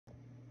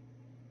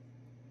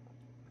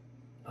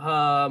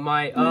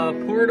my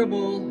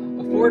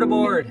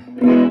Aportaboard.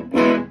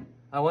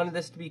 I wanted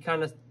this to be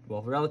kind of,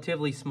 well,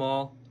 relatively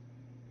small,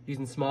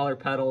 using smaller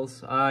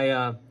pedals.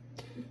 I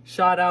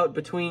shot out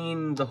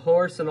between the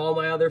horse and all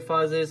my other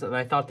fuzzes, and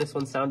I thought this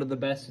one sounded the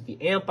best with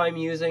the amp I'm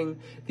using.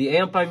 The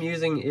amp I'm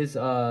using is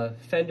a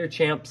Fender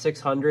Champ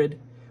 600,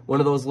 one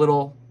of those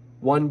little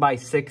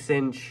 1x6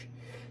 inch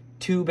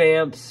tube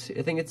amps.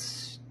 I think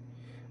it's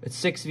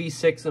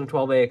 6V6 and a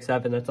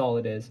 12AX7, that's all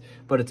it is.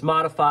 But it's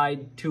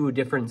modified to a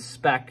different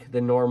spec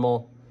than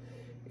normal.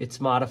 It's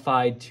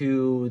modified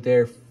to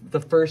the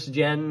first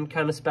gen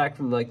kind of spec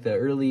from like the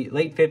early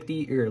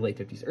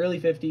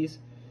 50s.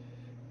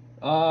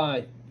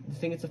 I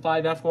think it's a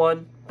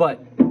 5F1,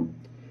 but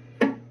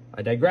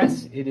I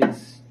digress. It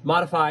is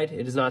modified.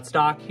 It is not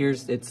stock.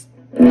 It's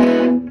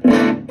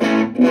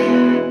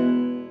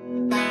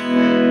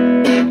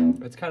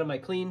kind of my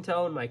clean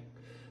tone. My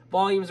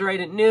volume's right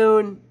at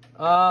noon.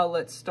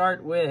 Let's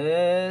start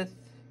with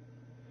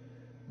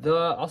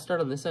I'll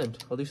start on this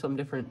end. I'll do something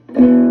different.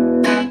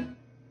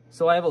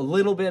 So I have a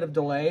little bit of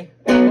delay.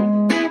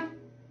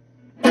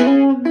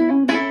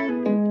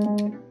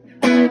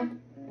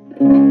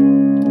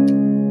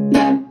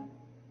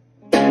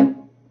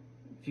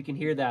 If you can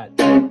hear that,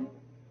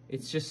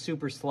 it's just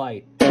super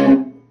slight.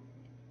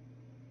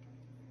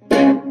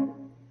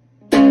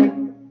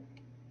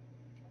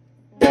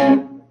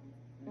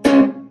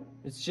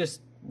 It's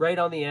just right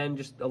on the end,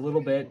 just a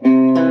little bit.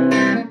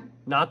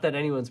 Not that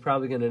anyone's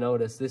probably going to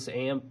notice. This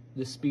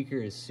speaker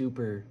is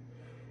super,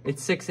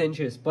 it's 6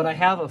 inches, but I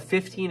have a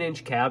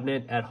 15-inch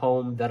cabinet at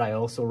home that I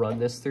also run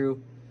this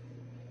through.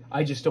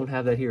 I just don't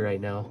have that here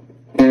right now.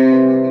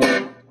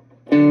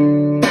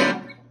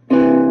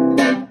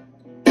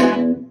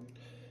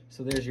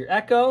 So there's your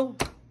echo,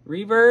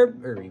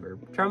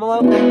 tremolo.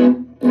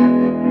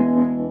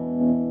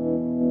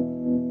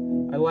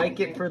 I like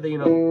it for the, you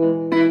know,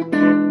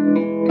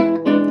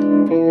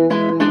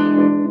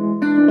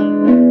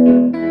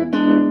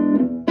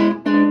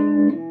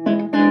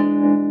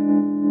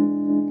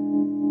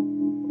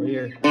 or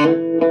here.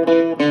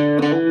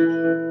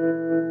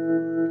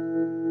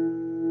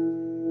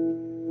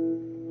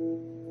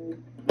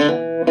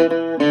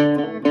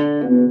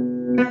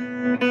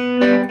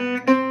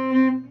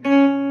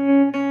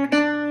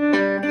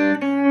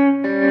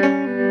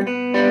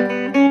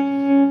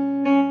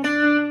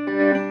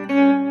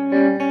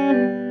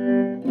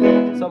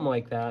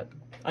 Like that.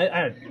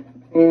 I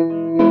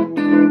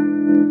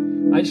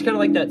just kind of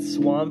like that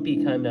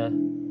swampy kind of.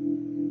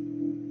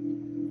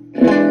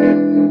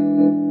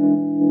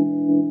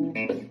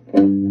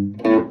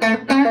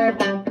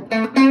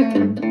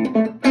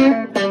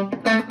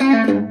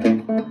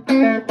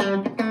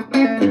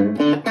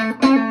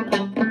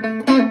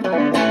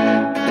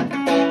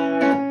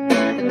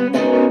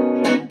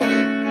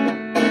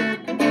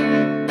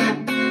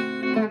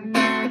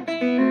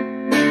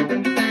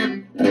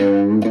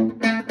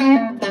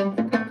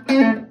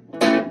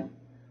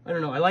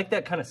 I like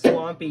that kind of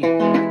swampy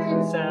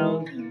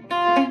sound.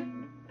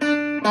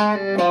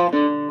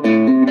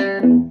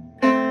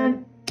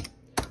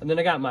 And then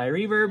I got my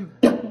reverb.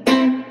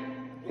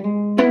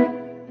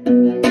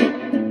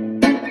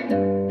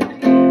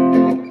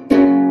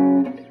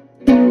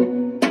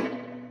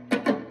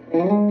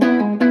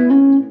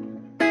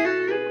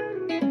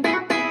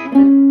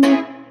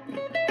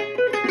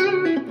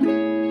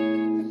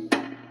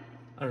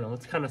 I don't know,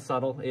 it's kind of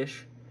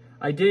subtle-ish.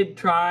 I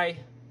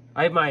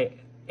have my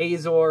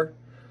Azor.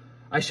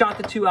 I shot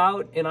the two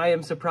out, and I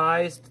am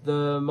surprised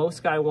the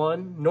Most Guy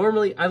won.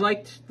 Normally, I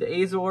liked the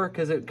Azor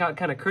because it got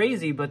kind of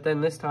crazy, but then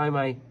this time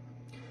I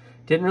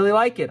didn't really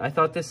like it. I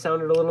thought this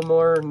sounded a little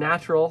more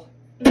natural.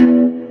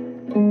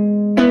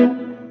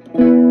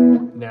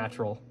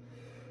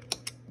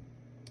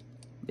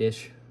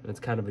 Natural-ish.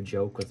 It's kind of a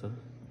joke with a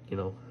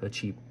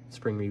cheap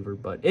spring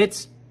reverb, but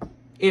it's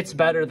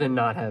better than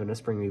not having a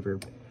spring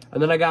reverb.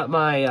 And then I got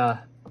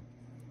my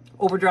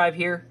overdrive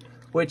here,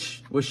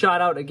 which was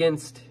shot out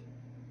against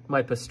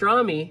my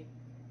pastrami,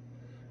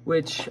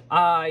 which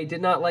I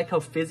did not like how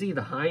fizzy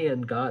the high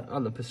end got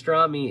on the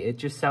pastrami. It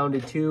just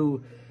sounded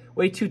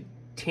way too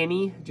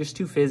tinny, just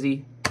too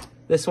fizzy.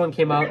 This one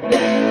came out.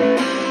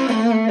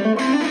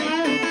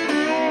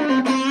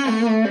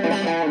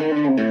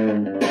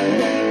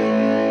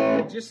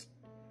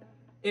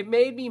 It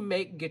made me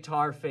make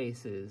guitar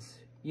faces.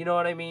 You know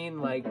what I mean?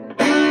 Like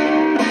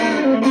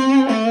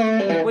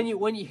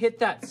when you hit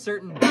that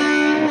certain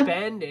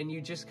bend and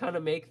you just kind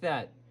of make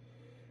that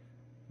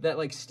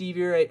like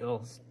Stevie Ray,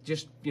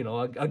 just,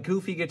 a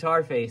goofy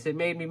guitar face. It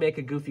made me make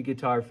a goofy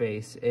guitar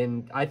face,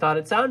 and I thought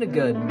it sounded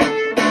good.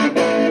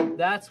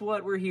 That's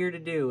what we're here to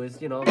do, is,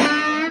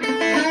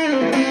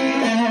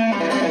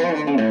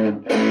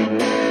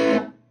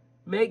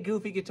 make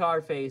goofy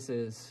guitar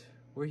faces.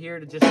 We're here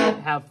to just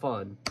have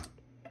fun.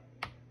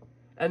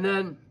 And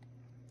then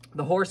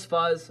the horse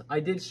fuzz,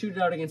 I did shoot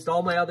it out against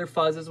all my other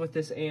fuzzes with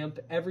this amp.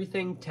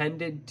 Everything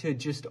tended to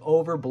just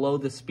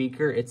overblow the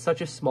speaker. It's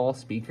such a small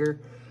speaker.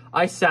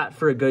 I sat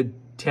for a good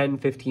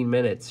 10-15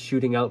 minutes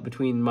shooting out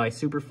between my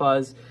super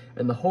fuzz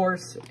and the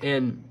horse,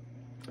 and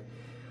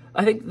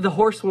I think the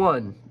horse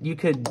won. You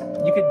could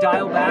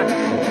dial back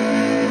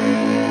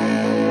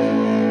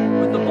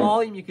with the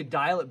volume. You could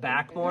dial it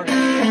back more.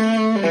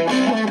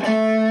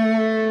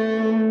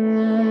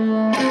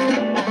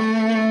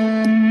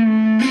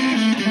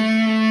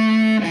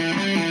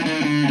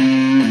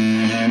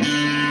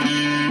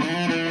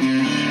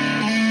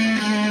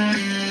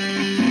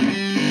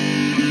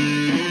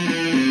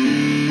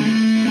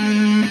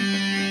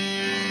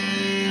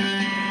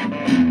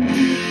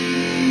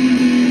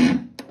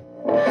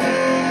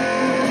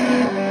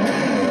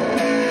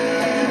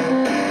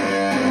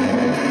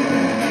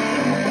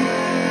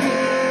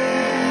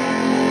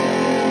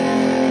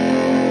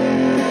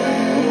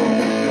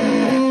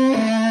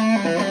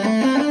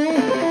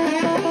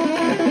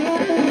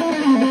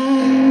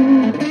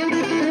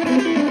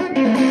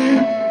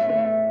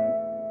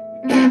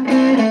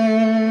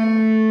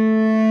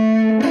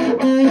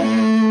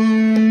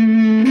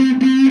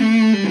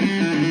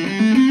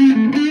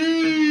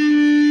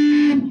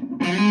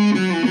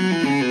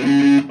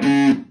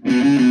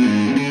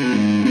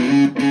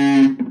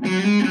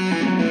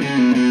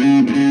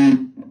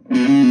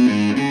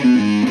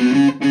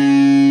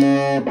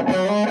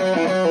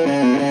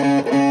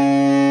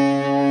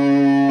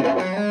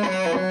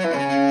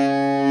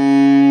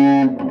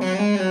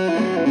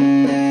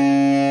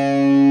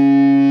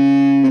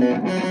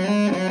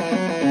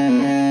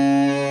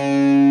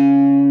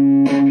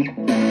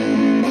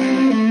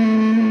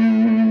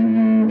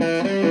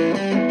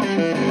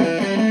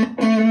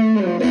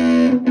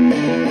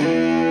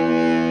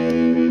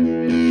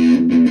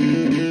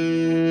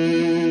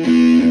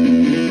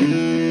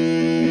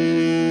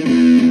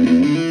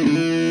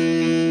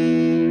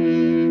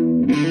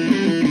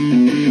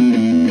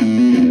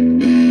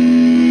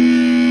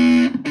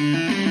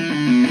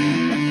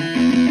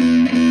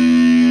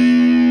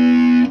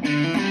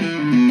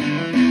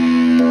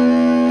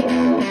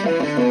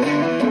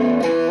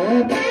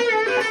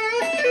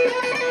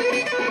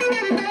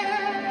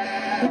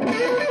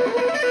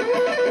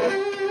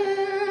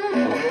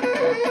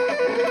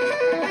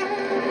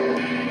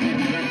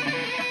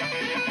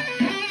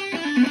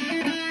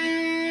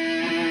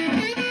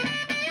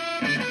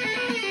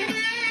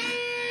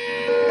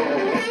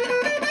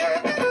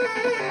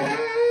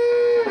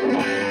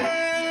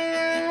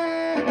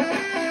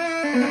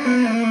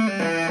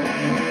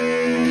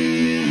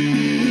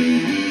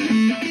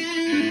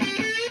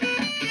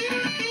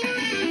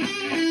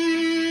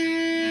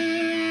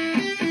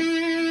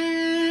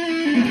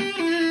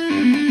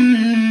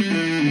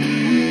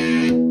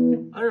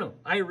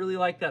 I really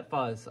like that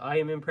fuzz. I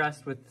am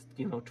impressed with,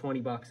 20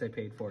 bucks I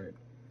paid for it.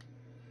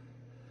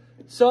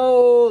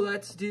 So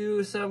let's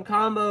do some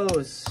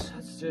combos.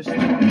 Let's just...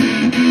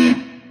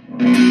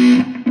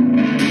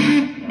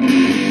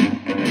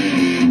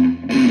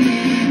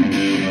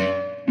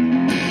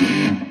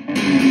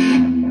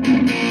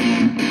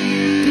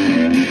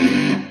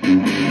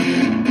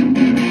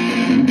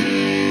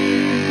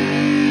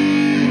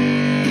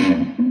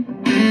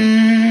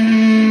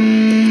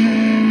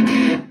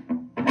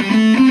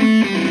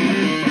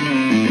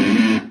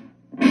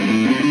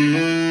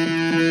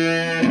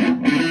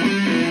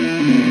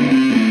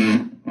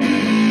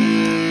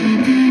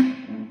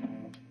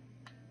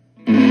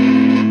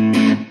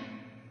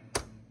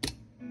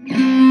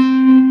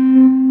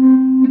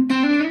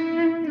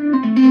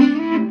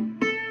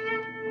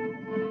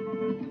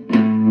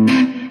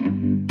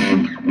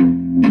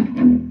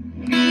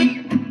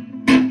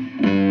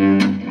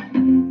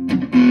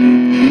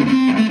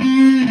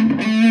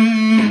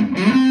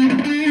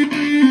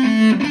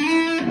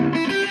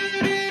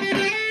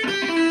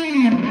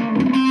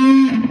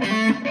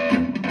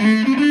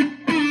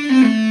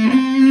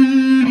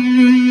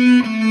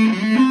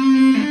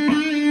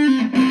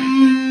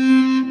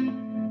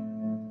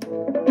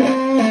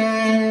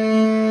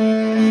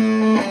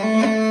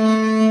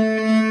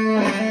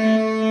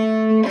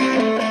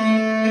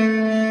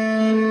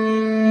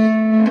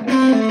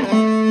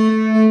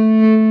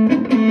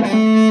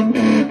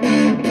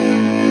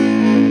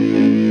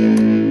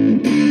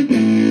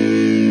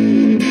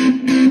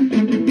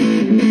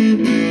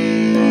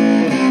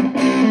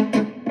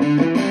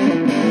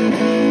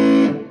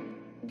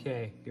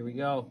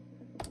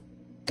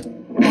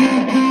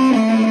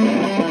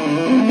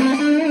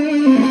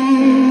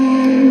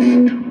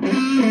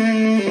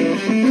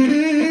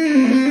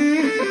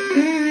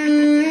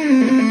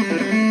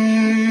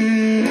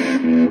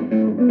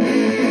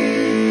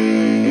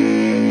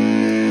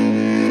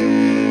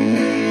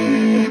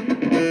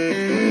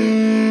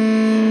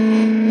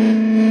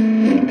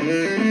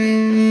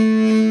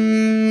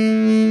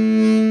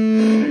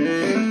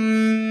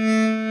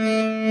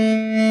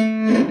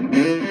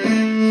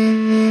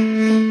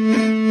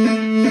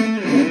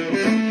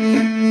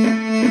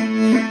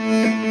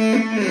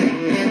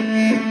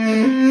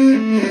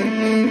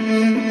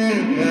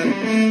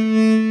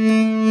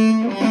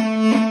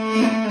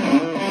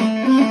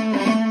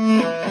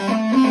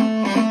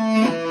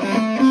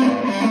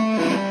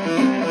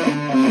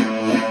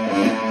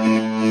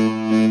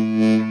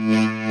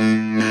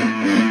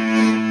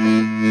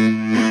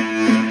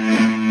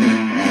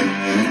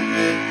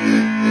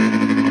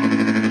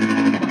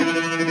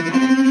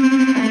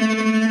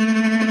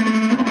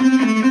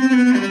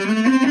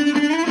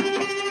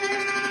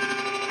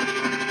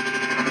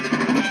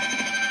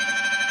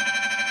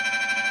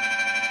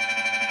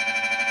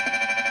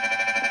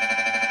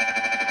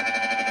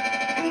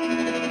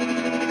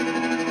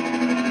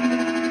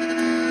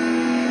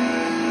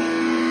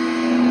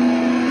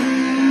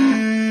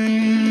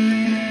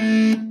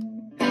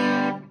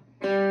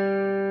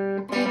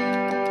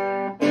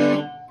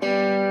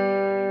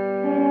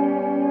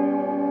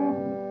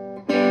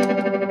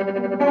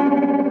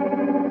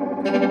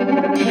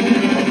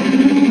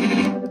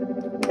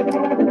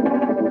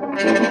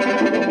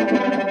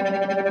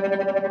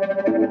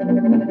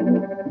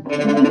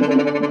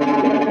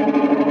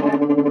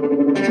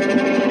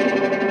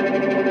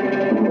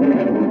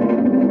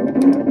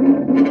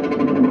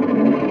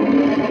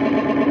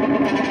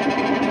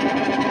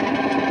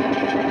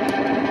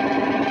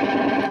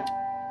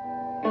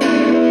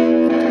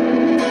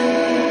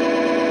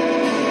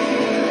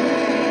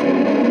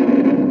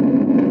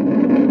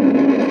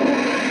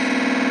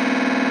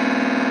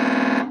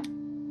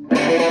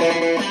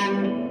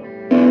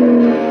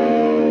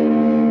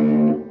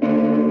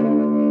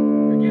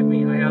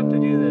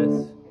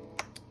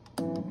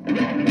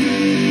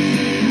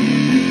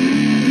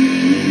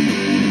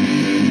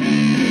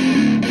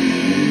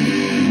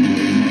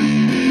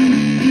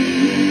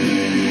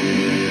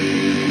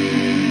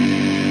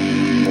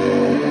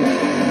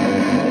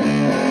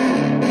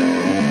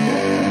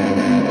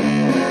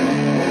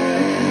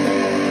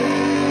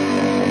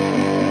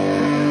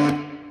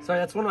 Sorry,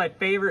 that's one of my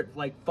favorite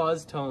like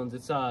fuzz tones.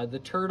 It's the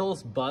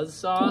Turtles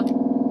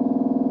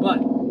Buzzsaw. But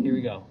here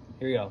we go.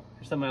 Here we go.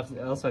 There's something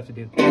else I have to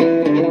do.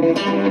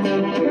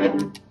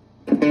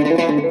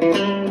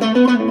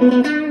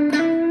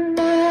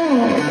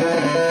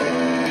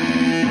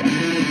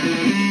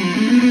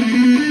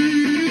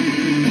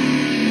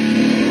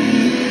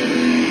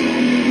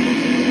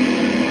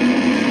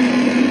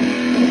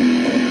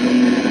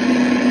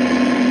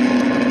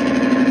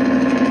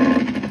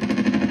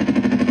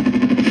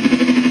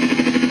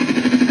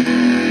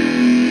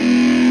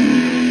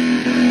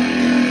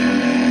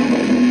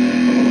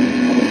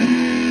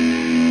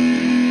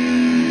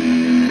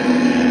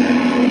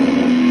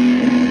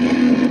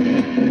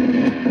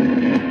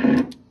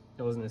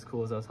 As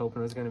cool as I was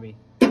hoping it was going to be.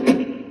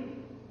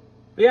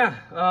 But yeah,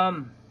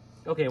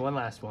 okay, one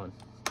last one.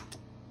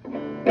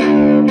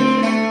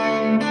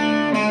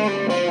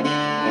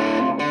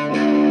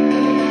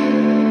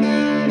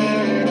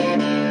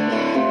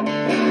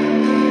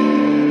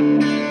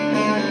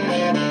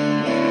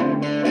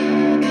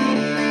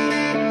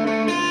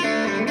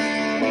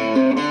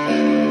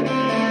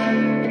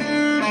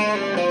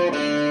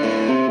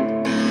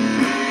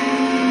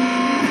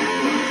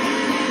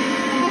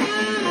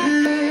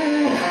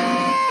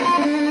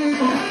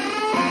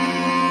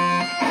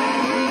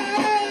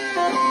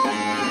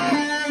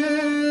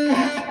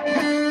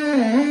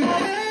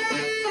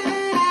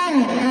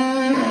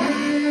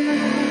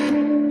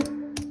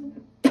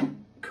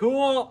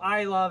 Cool,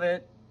 I love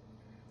it.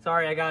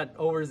 Sorry, I got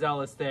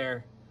overzealous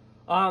there.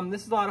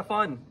 This is a lot of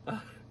fun.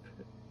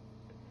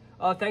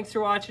 Thanks for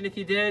watching if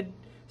you did.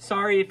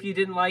 Sorry if you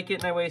didn't like it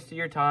and I wasted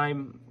your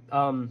time.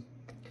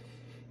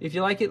 If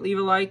you like it, leave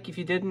a like. If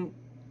you didn't,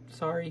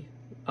 sorry.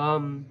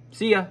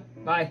 See ya.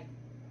 Bye.